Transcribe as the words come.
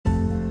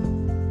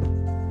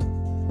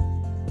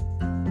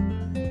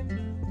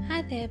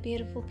there,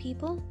 beautiful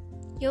people.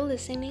 You're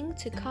listening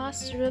to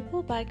Cast a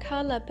Ripple by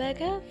Carla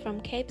Berger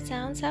from Cape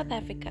Town, South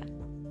Africa.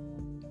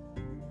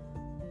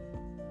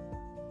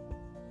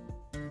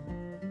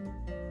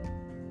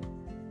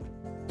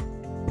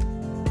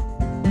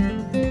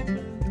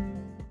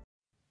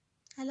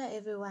 Hello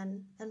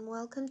everyone, and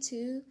welcome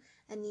to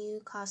a new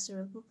Cast a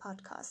Ripple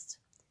podcast.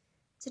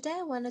 Today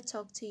I want to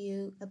talk to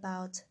you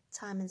about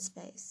time and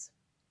space.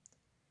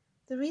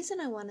 The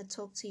reason I want to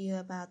talk to you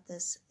about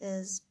this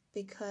is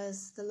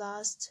because the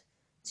last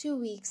 2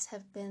 weeks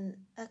have been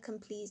a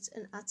complete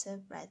and utter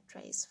rat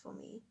race for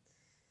me.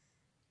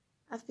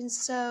 I've been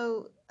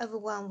so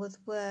overwhelmed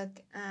with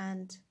work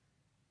and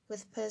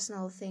with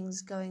personal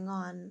things going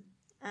on,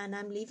 and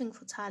I'm leaving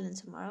for Thailand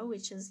tomorrow,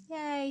 which is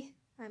yay!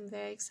 I'm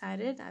very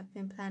excited. I've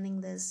been planning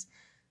this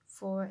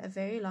for a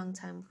very long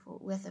time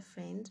with a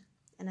friend,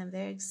 and I'm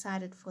very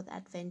excited for the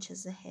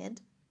adventures ahead.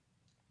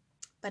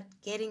 But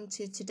getting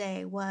to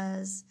today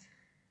was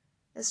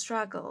a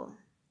struggle,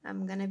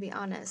 I'm going to be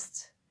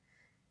honest.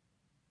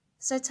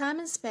 So time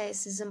and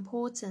space is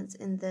important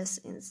in this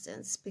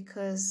instance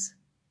because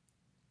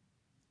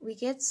we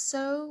get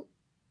so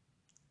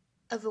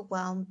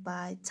overwhelmed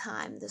by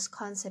time, this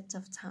concept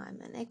of time.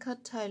 And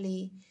Eckhart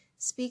Tolle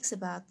speaks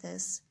about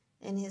this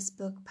in his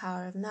book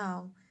Power of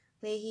Now,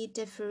 where he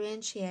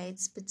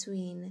differentiates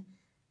between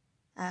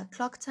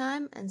clock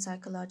time and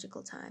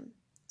psychological time.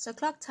 So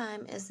clock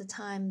time is the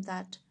time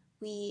that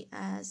we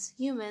as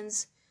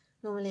humans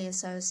normally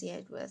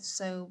associate with.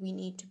 So we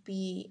need to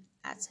be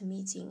at a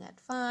meeting at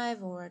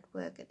 5 or at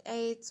work at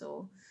 8,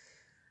 or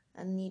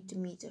I need to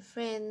meet a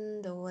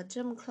friend or a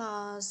gym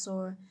class,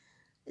 or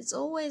it's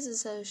always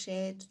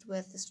associated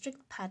with a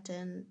strict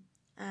pattern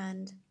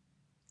and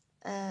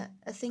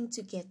a thing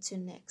to get to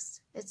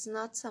next. It's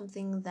not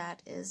something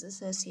that is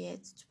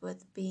associated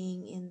with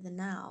being in the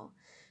now.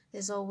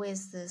 There's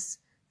always this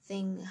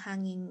thing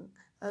hanging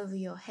over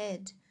your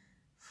head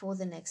for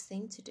the next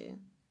thing to do.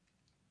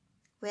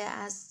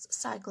 Whereas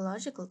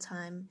psychological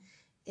time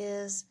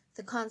is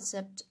the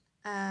concept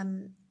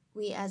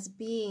we as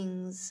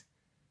beings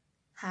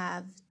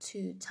have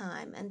to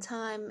time. And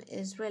time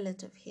is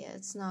relative here.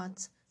 It's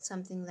not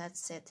something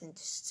that's set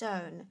into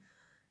stone.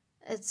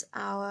 It's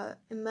our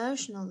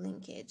emotional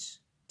linkage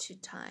to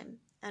time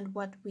and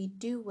what we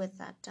do with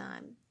that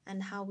time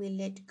and how we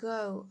let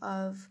go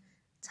of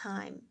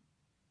time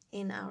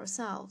in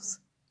ourselves.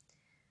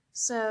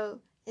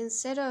 So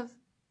instead of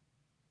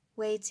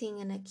waiting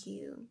in a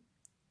queue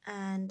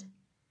and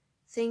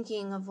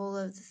thinking of all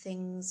of the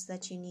things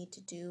that you need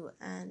to do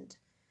and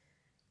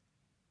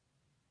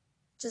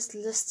just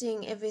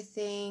listing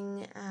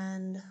everything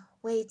and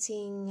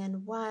waiting,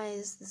 and why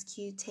is this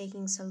queue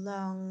taking so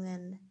long,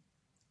 and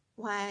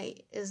why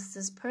is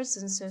this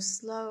person so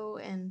slow,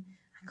 and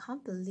I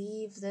can't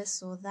believe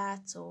this or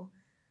that,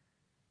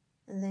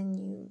 and then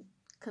you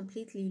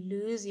completely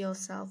lose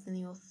yourself in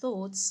your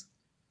thoughts.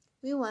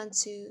 We want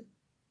to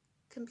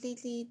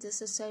completely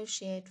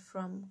disassociate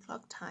from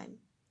clock time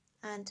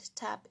and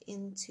tap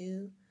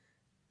into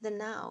the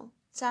now,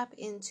 tap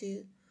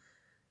into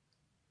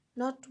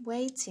not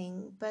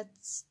waiting, but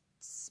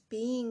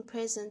being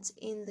present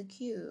in the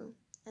queue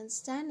and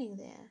standing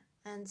there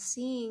and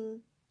seeing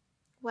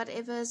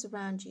whatever's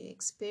around you,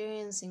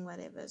 experiencing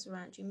whatever's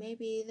around you.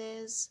 Maybe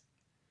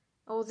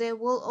there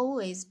will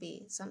always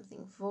be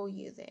something for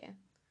you there.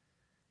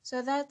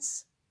 So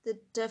that's the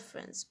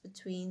difference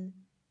between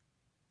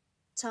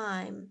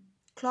time,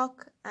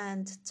 clock,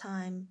 and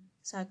time,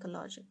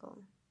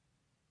 psychological.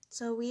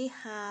 So we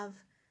have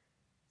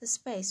a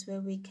space where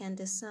we can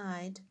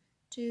decide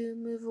to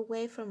move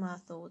away from our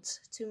thoughts,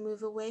 to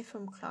move away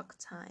from clock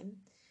time,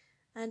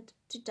 and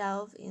to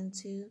delve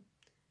into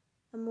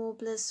a more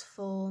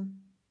blissful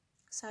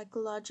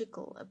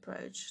psychological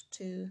approach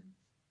to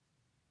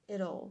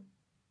it all.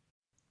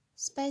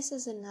 Space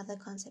is another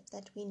concept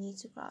that we need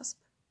to grasp.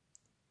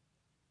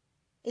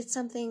 It's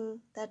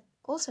something that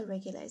also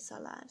regulates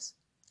our lives.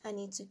 I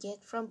need to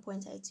get from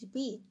point A to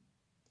B,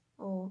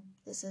 or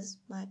this is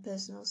my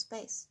personal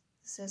space.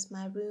 This is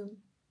my room.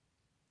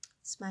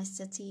 It's my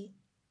city.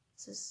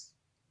 This is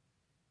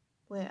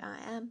where I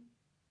am.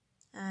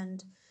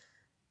 And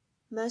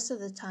most of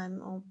the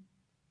time, or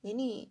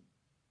many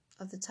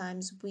of the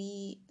times,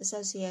 we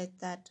associate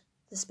that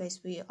the space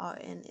we are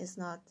in is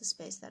not the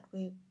space that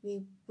where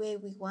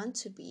we want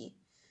to be.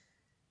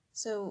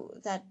 So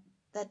that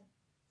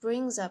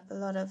brings up a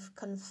lot of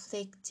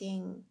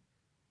conflicting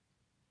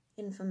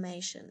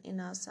information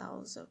in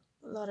ourselves, a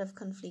lot of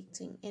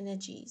conflicting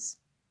energies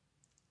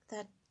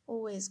that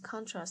always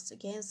contrast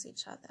against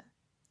each other.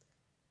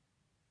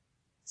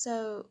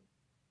 So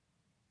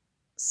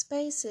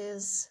space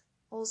is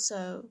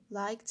also,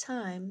 like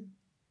time,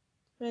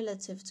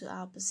 relative to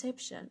our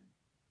perception.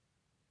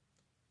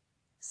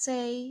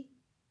 Say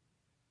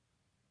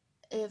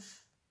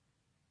if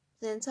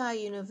the entire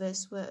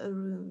universe were a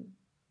room,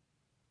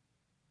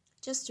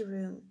 just a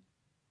room.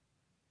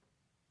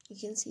 You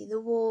can see the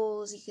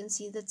walls, you can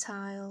see the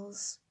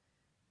tiles,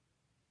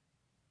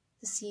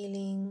 the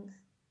ceiling,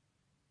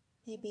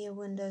 maybe a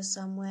window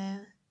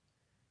somewhere,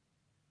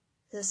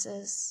 this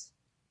is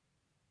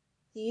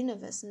the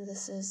universe and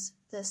this is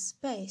the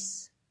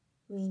space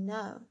we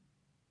know.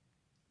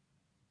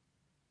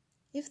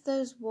 If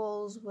those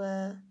walls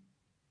were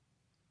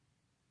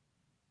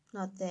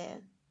not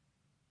there,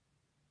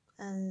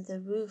 and the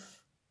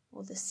roof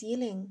or the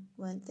ceiling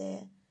weren't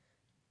there,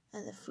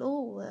 and the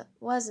floor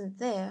wasn't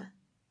there,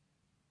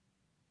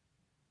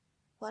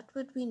 what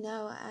would we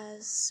know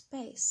as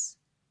space?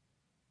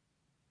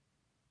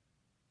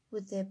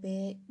 Would there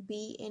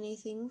be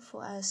anything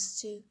for us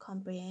to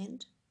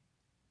comprehend?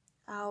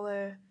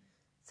 Our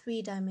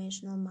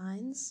three-dimensional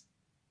minds?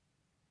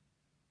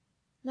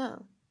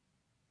 No,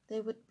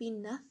 there would be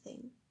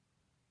nothing.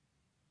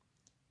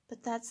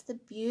 But that's the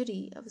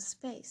beauty of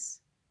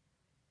space.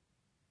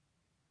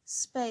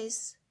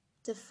 Space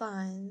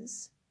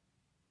defines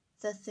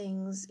the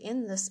things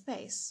in the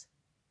space.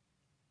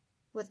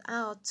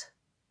 Without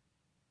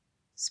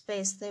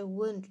space, there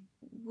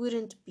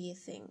wouldn't be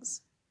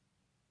things.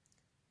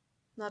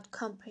 Not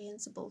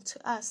comprehensible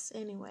to us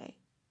anyway.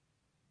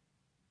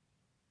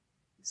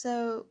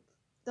 So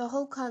the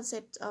whole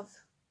concept of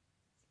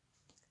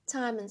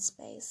time and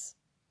space,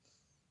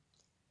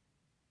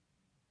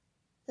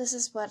 this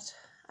is what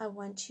I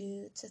want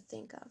you to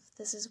think of.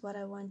 This is what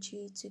I want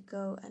you to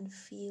go and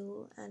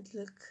feel and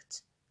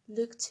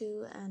look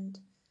to and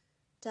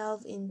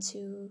delve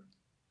into.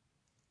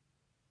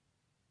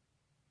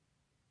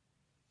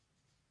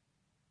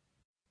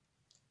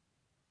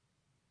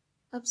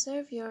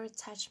 Observe your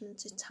attachment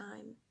to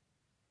time.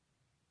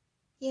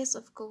 Yes,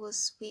 of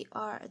course, we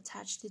are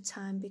attached to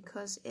time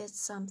because it's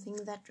something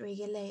that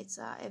regulates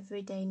our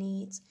everyday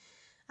needs.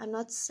 I'm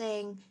not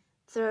saying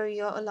throw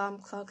your alarm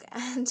clock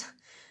and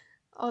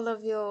all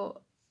of your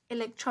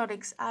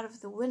electronics out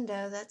of the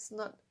window. That's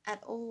not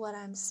at all what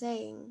I'm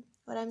saying.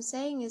 What I'm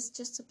saying is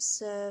just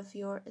observe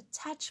your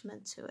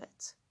attachment to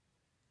it.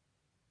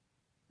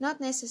 Not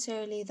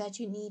necessarily that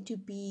you need to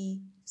be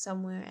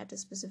somewhere at a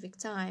specific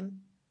time,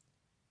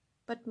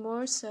 but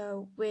more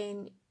so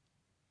when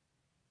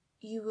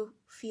you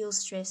feel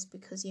stressed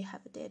because you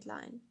have a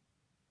deadline.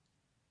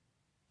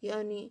 You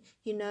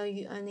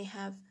only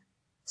have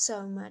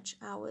so much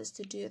hours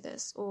to do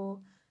this, or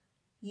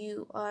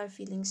you are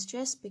feeling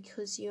stressed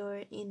because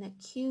you're in a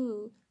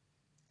queue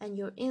and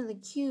you're in the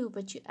queue,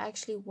 but you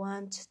actually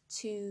want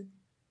to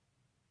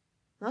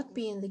not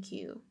be in the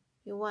queue.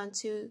 You want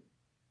to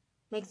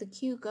make the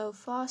queue go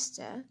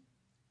faster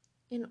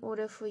in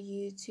order for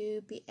you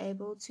to be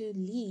able to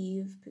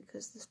leave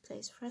because this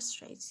place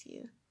frustrates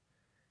you.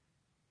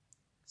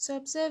 So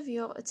observe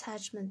your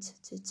attachment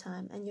to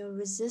time and your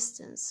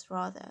resistance,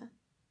 rather,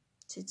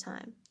 to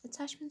time.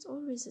 Attachment or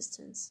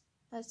resistance,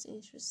 that's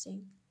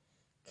interesting.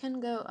 Can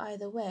go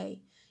either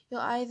way.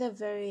 You're either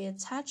very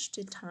attached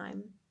to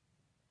time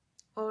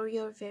or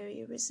you're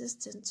very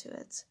resistant to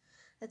it.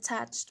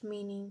 Attached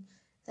meaning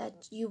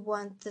that you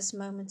want this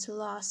moment to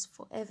last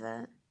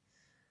forever,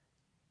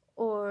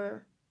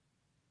 or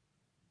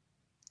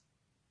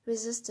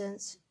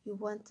resistant, you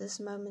want this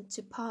moment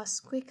to pass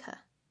quicker.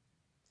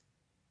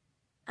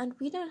 And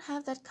we don't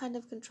have that kind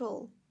of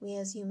control, we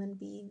as human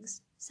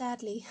beings,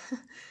 sadly.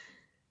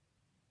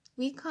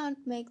 We can't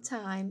make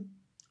time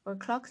or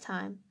clock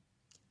time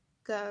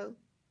go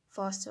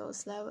faster or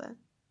slower.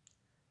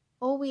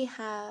 All we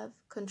have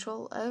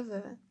control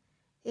over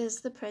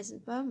is the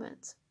present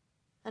moment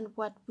and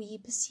what we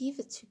perceive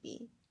it to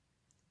be.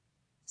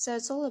 So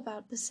it's all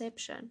about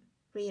perception,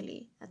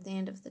 really, at the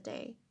end of the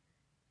day.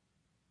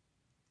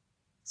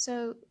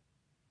 So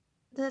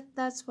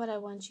that's what I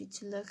want you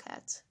to look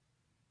at.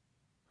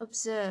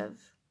 Observe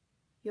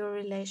your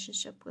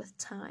relationship with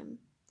time.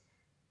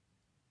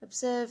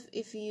 Observe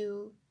if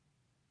you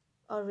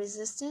are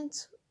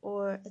resistant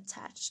or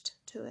attached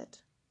to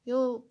it.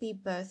 You'll be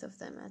both of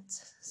them at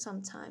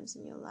some times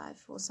in your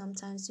life, or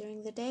sometimes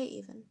during the day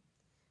even.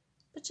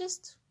 But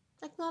just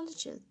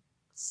acknowledge it.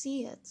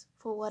 See it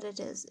for what it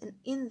is. And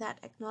in that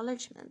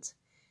acknowledgement,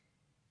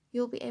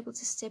 you'll be able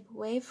to step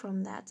away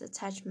from that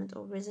attachment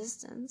or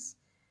resistance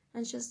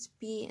and just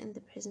be in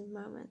the present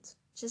moment.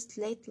 Just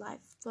let life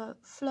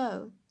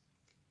flow.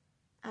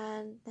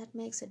 And that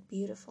makes it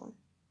beautiful.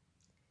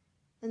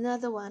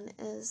 Another one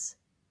is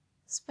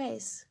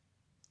space.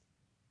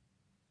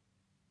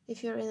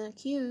 If you're in a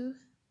queue,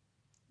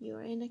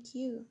 you're in a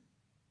queue.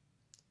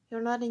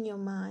 You're not in your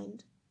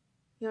mind.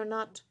 You're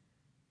not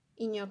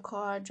in your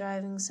car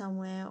driving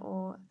somewhere,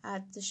 or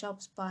at the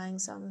shops buying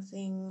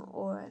something,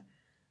 or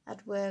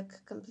at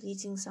work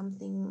completing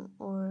something,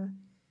 or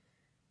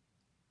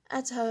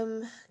at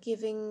home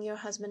giving your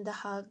husband a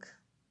hug.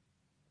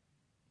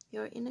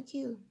 You're in a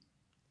queue.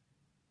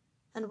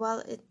 And while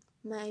it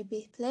may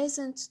be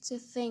pleasant to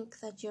think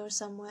that you're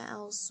somewhere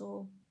else,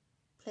 or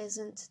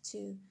pleasant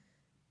to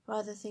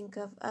rather think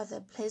of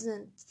other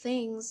pleasant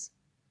things,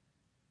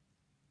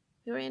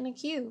 you're in a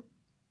queue.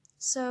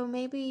 So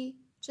maybe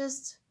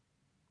just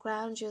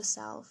ground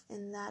yourself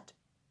in that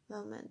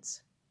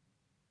moment.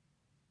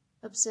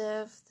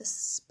 Observe the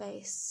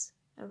space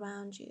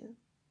around you.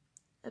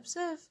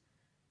 Observe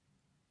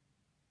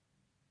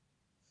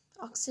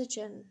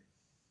oxygen.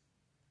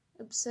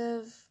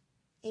 Observe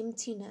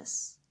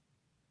emptiness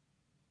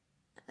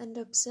and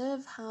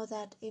observe how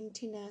that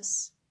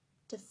emptiness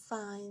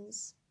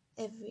defines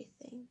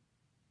everything.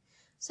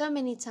 So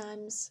many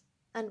times,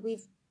 and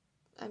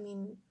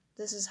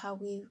this is how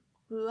we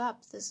grew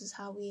up, this is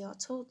how we are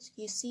taught.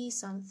 You see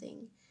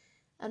something,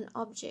 an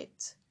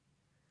object,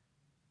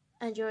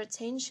 and your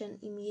attention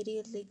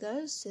immediately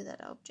goes to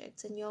that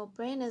object, and your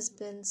brain has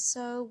been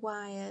so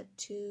wired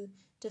to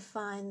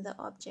define the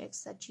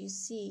objects that you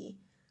see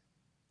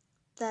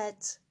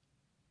that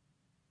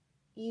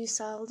you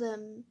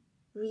seldom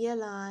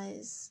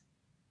realize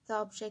the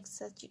objects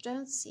that you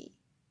don't see.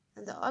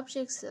 And the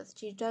objects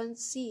that you don't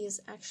see is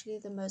actually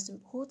the most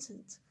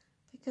important,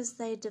 because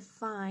they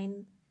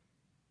define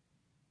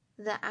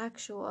the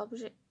actual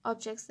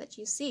objects that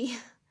you see.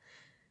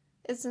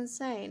 It's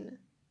insane.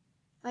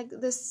 Like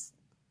this,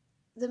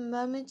 the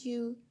moment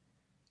you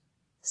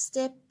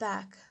step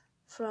back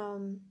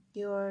from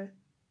your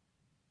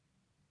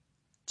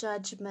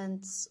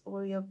judgments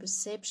or your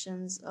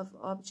perceptions of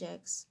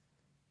objects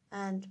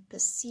and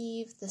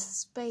perceive the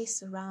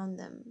space around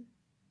them,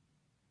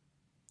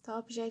 the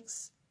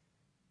objects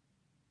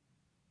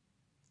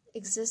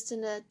exist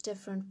in a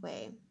different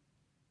way.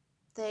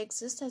 They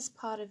exist as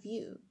part of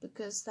you,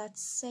 because that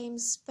same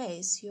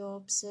space you're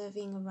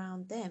observing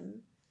around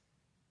them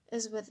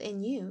is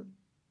within you,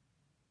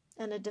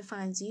 and it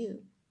defines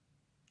you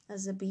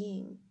as a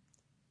being.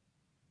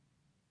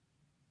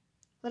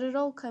 What it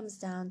all comes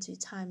down to,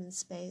 time and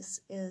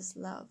space, is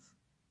love.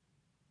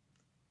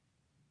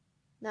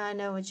 Now I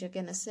know what you're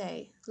going to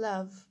say.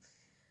 Love.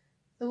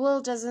 The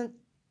world doesn't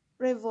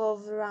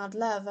revolve around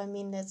love. I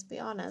mean, let's be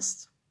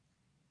honest.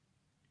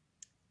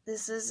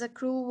 This is a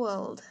cruel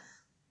world.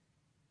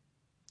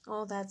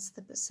 Oh, that's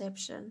the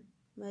perception.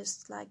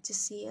 Most like to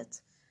see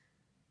it.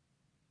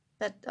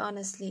 But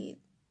honestly,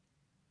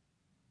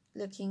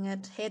 looking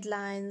at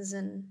headlines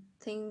and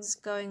things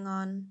going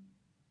on,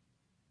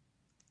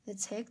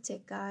 it's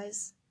hectic,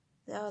 guys.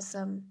 There are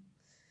some,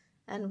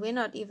 and we're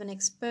not even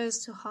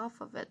exposed to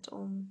half of it,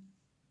 or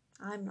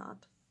I'm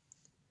not.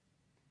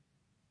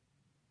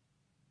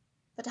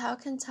 But how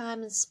can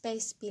time and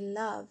space be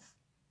love,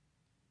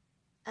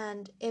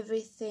 and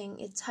everything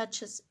it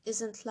touches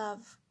isn't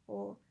love,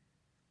 or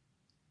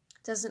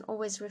doesn't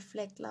always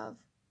reflect love?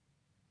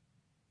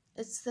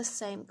 It's the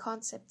same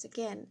concept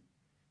again.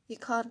 You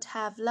can't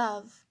have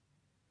love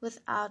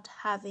without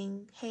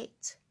having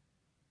hate.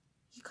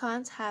 You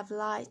can't have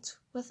light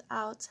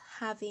without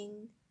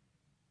having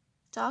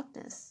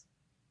darkness.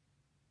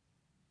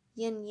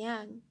 Yin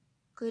yang,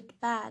 good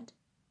bad.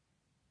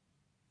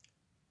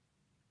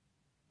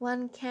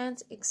 One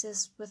can't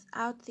exist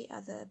without the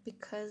other,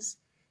 because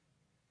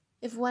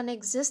if one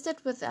existed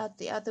without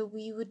the other,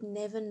 we would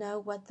never know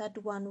what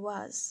that one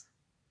was,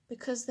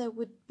 because there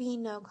would be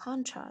no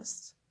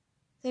contrast.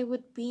 There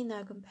would be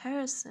no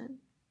comparison.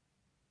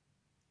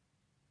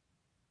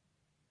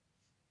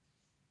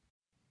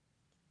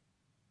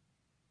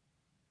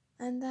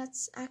 And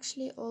that's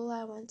actually all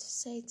I want to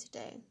say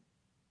today.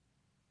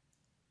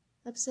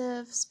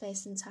 Observe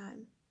space and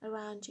time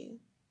around you.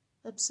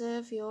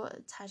 Observe your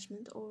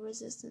attachment or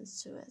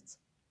resistance to it.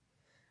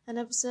 And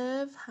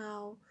observe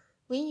how,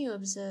 when you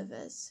observe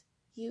it,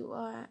 you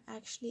are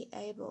actually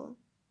able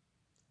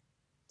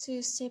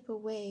to step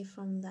away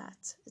from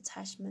that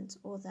attachment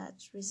or that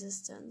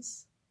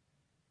resistance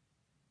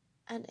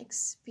and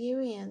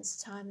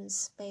experience time and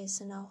space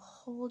in a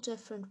whole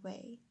different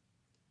way.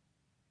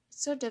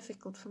 It's so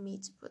difficult for me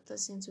to put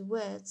this into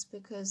words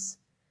because,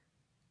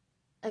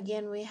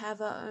 again, we have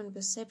our own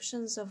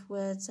perceptions of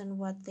words and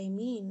what they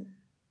mean.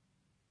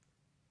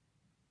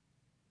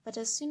 But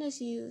as soon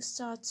as you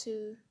start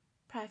to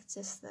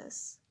practice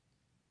this,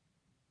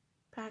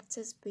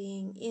 practice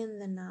being in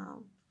the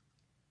now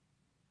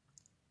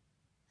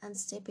and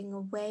stepping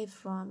away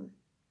from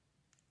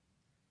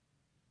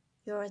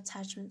your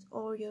attachment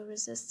or your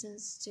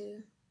resistance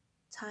to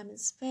time and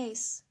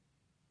space,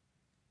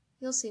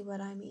 you'll see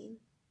what I mean.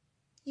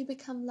 You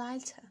become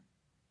lighter.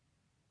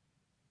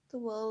 The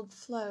world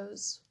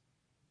flows.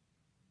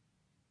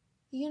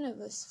 The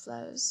universe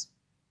flows.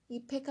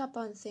 You pick up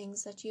on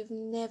things that you've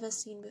never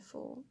seen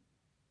before.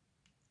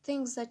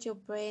 Things that your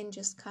brain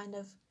just kind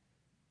of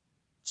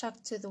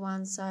chucked to the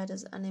one side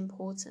as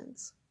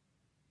unimportant,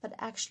 but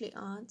actually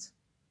aren't.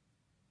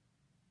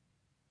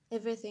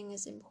 Everything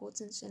is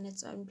important in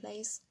its own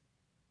place.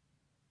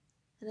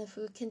 And if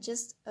we can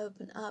just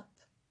open up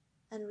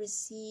and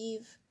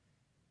receive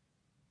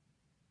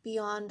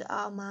beyond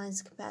our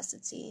mind's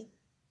capacity,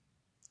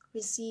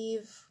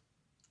 receive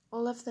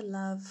all of the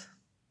love,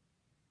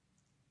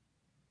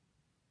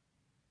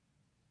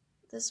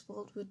 this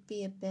world would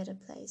be a better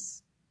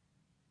place.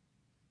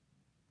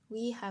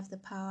 We have the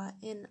power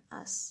in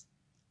us.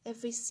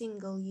 Every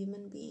single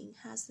human being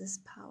has this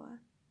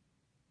power.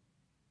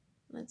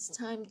 And it's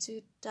time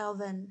to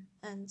delve in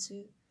and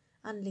to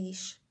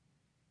unleash.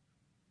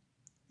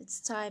 It's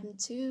time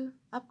to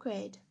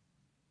upgrade,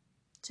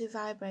 to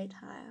vibrate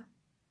higher,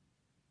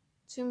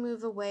 to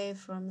move away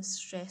from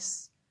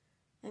stress,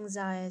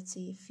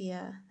 anxiety,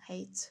 fear,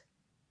 hate.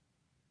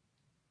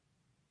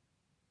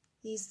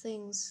 these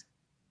things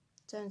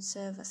don't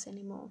serve us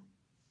anymore.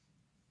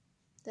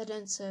 They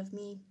don't serve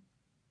me.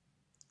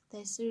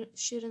 They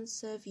shouldn't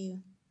serve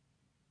you.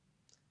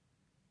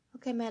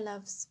 Okay, my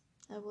loves,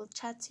 I will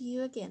chat to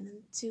you again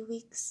in 2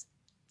 weeks.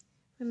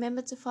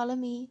 Remember to follow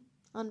me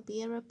on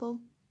Be a Ripple,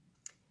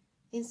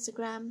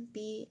 Instagram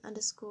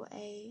B_A_Ripple,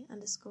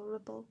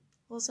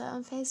 also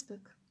on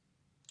Facebook.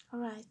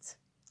 Alright,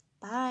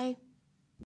 bye.